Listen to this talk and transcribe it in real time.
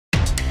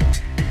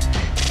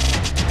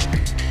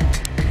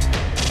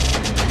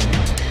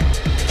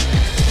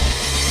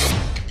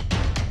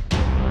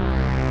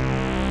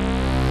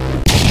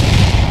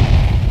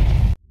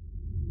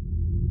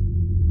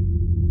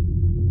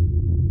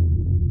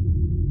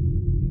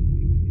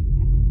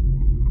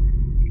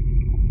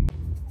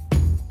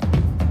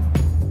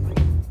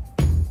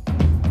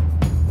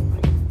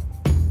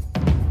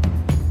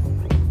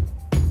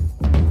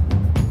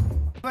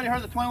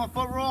heard the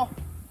 21-foot rule?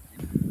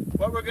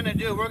 What we're gonna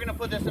do, we're gonna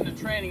put this into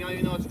training,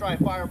 even though it's dry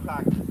fire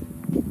practice.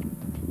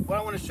 What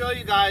I want to show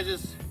you guys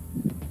is,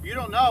 you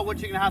don't know what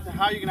you're gonna have to,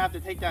 how you're gonna have to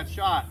take that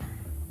shot.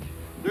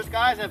 There's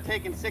guys that have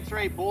taken 6 or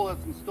 8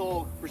 bullets and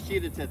still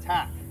proceeded to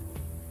attack.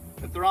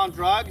 If they're on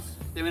drugs,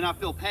 they may not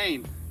feel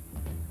pain.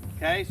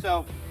 Okay,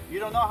 so you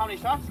don't know how many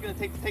shots it's gonna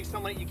take to take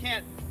somebody. You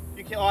can't.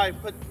 Oh, I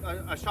put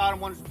a shot on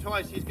once or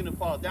twice, he's gonna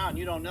fall down.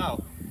 You don't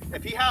know.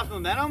 If he has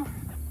momentum,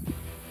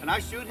 and I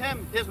shoot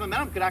him, his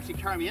momentum could actually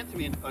carry me into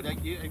me. And, oh,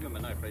 you give him a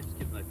knife, right? Just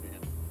keep the knife in your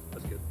hand.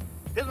 That's good.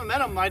 His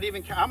momentum might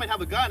even, I might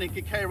have a gun, it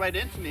could carry right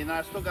into me, and then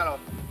I still got a,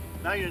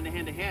 now you're in the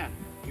hand-to-hand,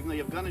 even though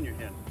you have a gun in your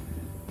hand.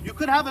 You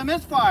could have a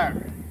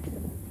misfire.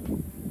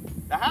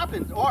 That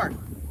happens. Or,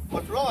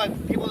 what's real,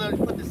 like people that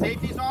put the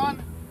safeties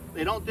on,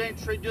 they don't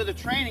do the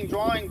training,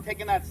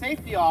 taking that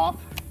safety off,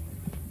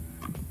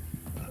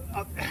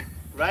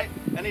 right?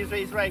 And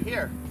he's right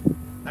here.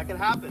 That can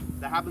happen.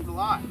 That happens a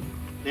lot.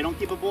 They don't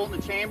keep a bullet in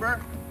the chamber.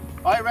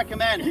 I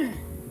recommend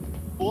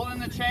bullet in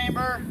the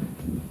chamber.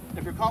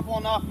 If you're comfortable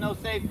enough, no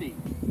safety.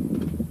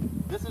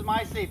 This is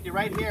my safety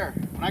right here.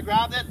 When I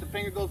grab it, the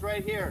finger goes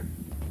right here.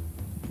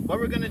 What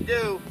we're gonna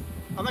do,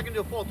 I'm not gonna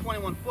do a full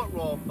 21-foot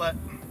roll, but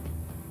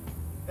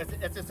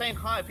it's the same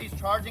kind. If he's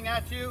charging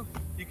at you,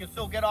 you can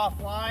still get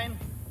offline.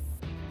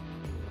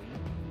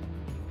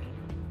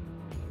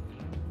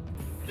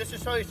 Just to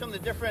show you some of the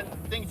different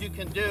things you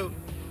can do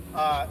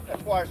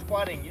as far as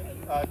squatting.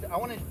 I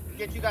want to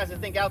get you guys to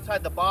think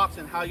outside the box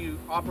and how you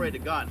operate a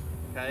gun,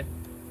 okay?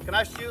 Can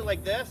I shoot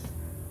like this?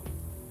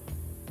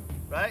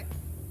 Right?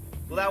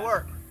 Will that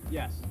work?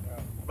 Yes.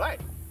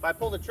 Right. If I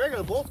pull the trigger,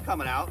 the bolt's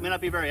coming out. It may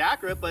not be very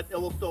accurate, but it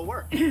will still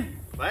work.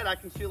 Right? I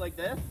can shoot like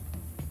this.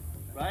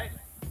 Right?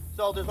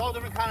 So there's all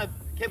different kind of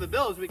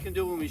capabilities we can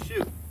do when we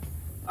shoot.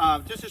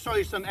 Just to show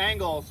you some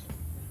angles.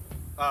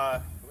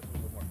 A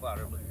little more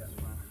flatter.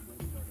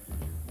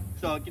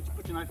 So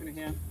put your knife in your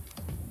hand.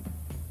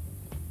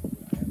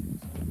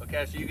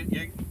 Okay, so you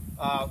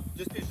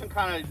just do some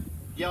kind of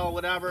yell,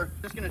 whatever.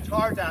 Just gonna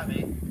charge at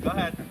me. Go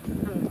ahead.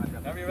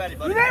 Whenever you're ready,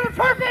 buddy. You name it,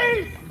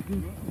 turkey!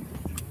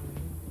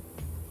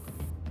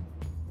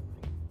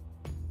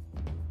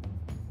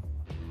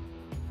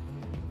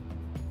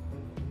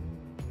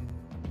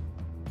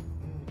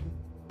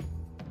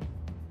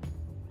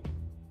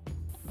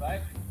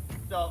 Right?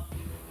 So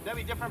there'll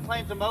be different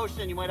planes of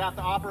motion you might have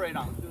to operate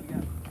on. Let's do it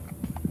again.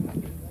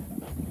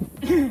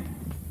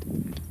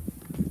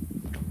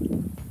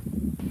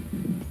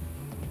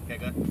 Okay,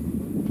 good.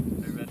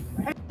 Are you ready?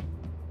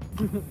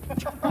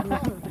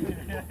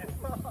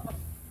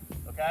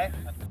 Okay.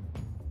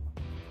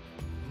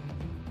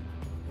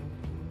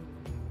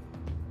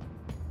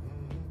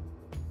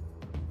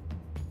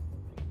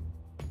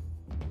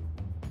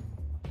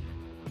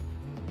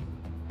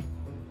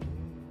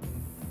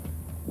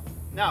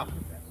 Now,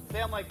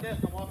 say I'm like this,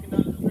 I'm walking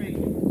down the street,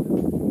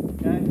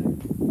 okay?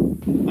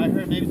 I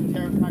heard maybe some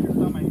terrorist attack or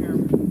something, I hear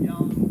them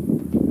yelling.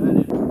 Go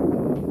ahead.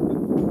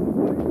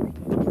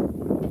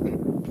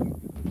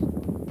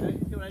 Okay,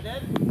 see what I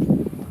did?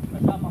 I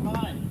shot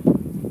behind. I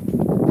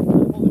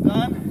pulled the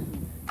gun.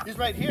 He's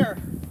right here.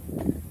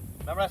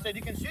 Remember I said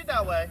you can shoot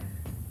that way?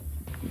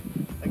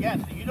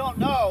 Again, so you don't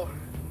know.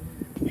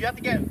 You have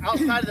to get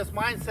outside of this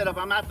mindset of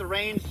I'm at the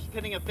range,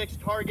 hitting a fixed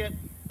target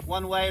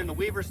one way in the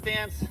Weaver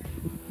stance.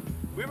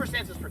 Weaver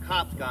stance is for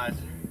cops, guys.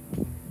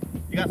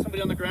 You got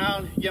somebody on the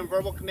ground, you give them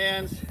verbal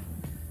commands,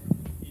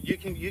 you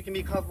can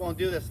be comfortable and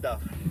do this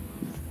stuff.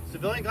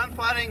 Civilian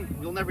gunfighting,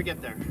 you'll never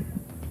get there.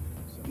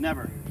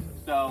 Never.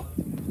 So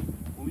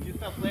when we do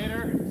stuff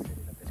later,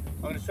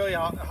 I'm going to show you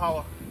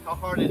how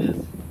hard it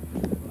is.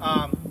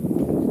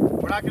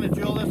 We're not going to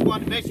drill this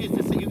one. Basically, it's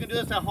just, you can do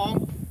this at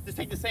home. Just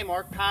take the same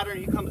arc pattern.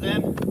 He comes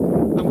in,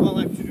 I'm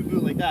going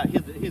like that. He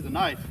has a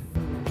knife.